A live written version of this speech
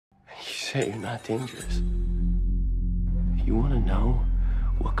say you're not dangerous. You want to know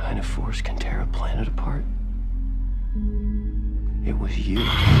what kind of force can tear a planet apart? It was you.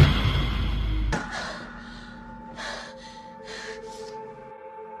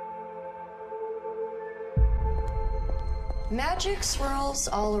 Magic swirls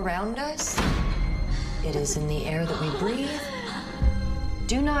all around us. It is in the air that we breathe.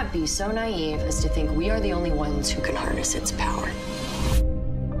 Do not be so naive as to think we are the only ones who can harness its power.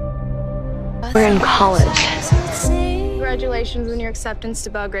 We're in college. Congratulations on your acceptance to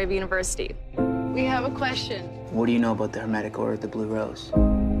Belgrave University. We have a question. What do you know about the Hermetic Order of the Blue Rose?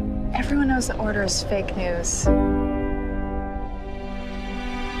 Everyone knows the order is fake news.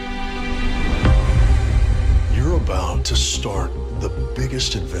 You're about to start the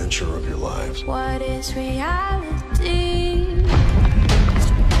biggest adventure of your lives. What is reality?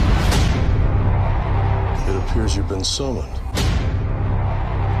 It appears you've been summoned.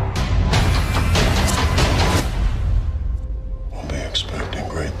 We'll be expecting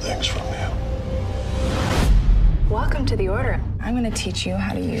great things from you. Welcome to the Order. I'm going to teach you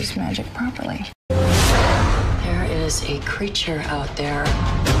how to use magic properly. There is a creature out there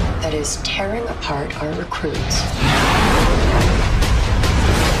that is tearing apart our recruits.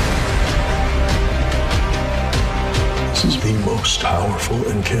 This is the most powerful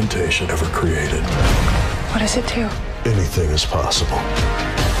incantation ever created. What does it do? Anything is possible.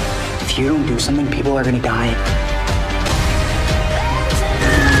 If you don't do something, people are gonna die.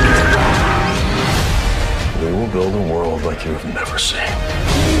 We will build a world like you have never seen.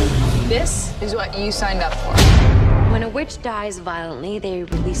 This is what you signed up for. When a witch dies violently, they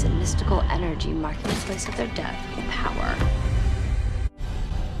release a mystical energy marking the place of their death with power.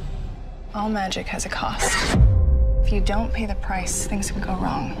 All magic has a cost. If you don't pay the price, things can go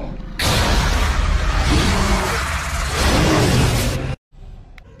wrong.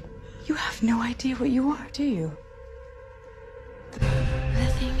 You have no idea what you are, do you?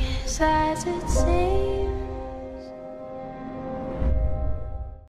 Nothing is as it seems.